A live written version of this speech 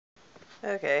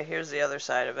Okay, here's the other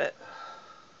side of it.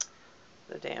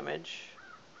 The damage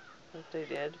that they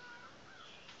did.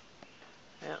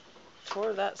 Yeah,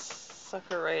 tore that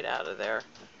sucker right out of there.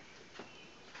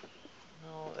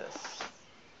 All this.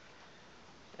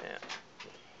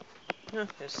 Yeah.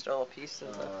 There's still a piece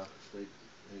of the... They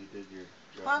did your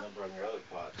number on your other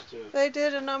pots too. They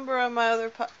did a number on my other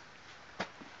pot.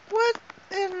 What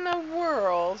in the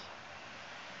world?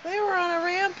 They were on a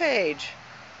rampage.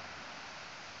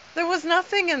 There was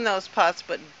nothing in those pots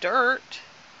but dirt.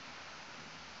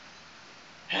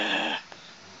 Yeah.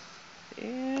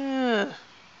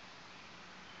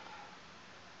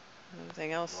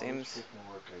 Everything else seems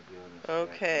work I do in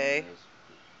this okay.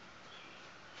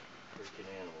 Freaking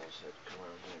animals that come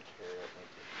around here and tear up my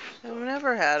I've stuff.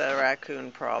 never had a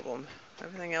raccoon problem.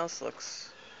 Everything else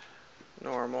looks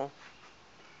normal.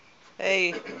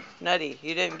 Hey, Nutty,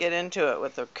 you didn't get into it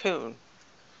with a coon.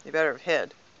 You better have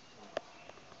hid.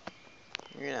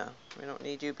 You know, we don't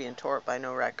need you being tore up by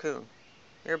no raccoon.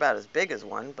 You're about as big as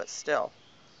one, but still.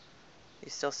 You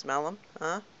still smell them,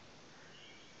 huh?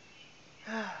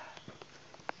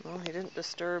 Well, he didn't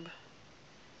disturb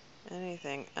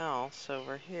anything else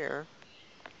over here.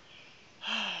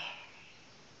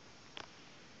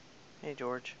 Hey,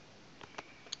 George.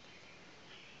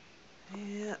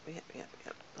 Yep.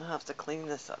 I'll have to clean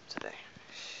this up today.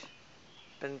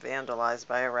 Been vandalized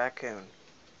by a raccoon.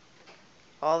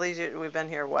 All these years, we've been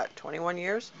here, what, 21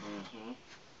 years? Mm-hmm.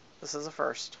 This is the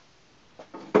first.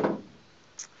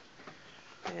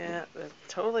 Yeah, it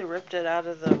totally ripped it out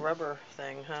of the rubber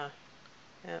thing, huh?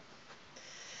 Yep.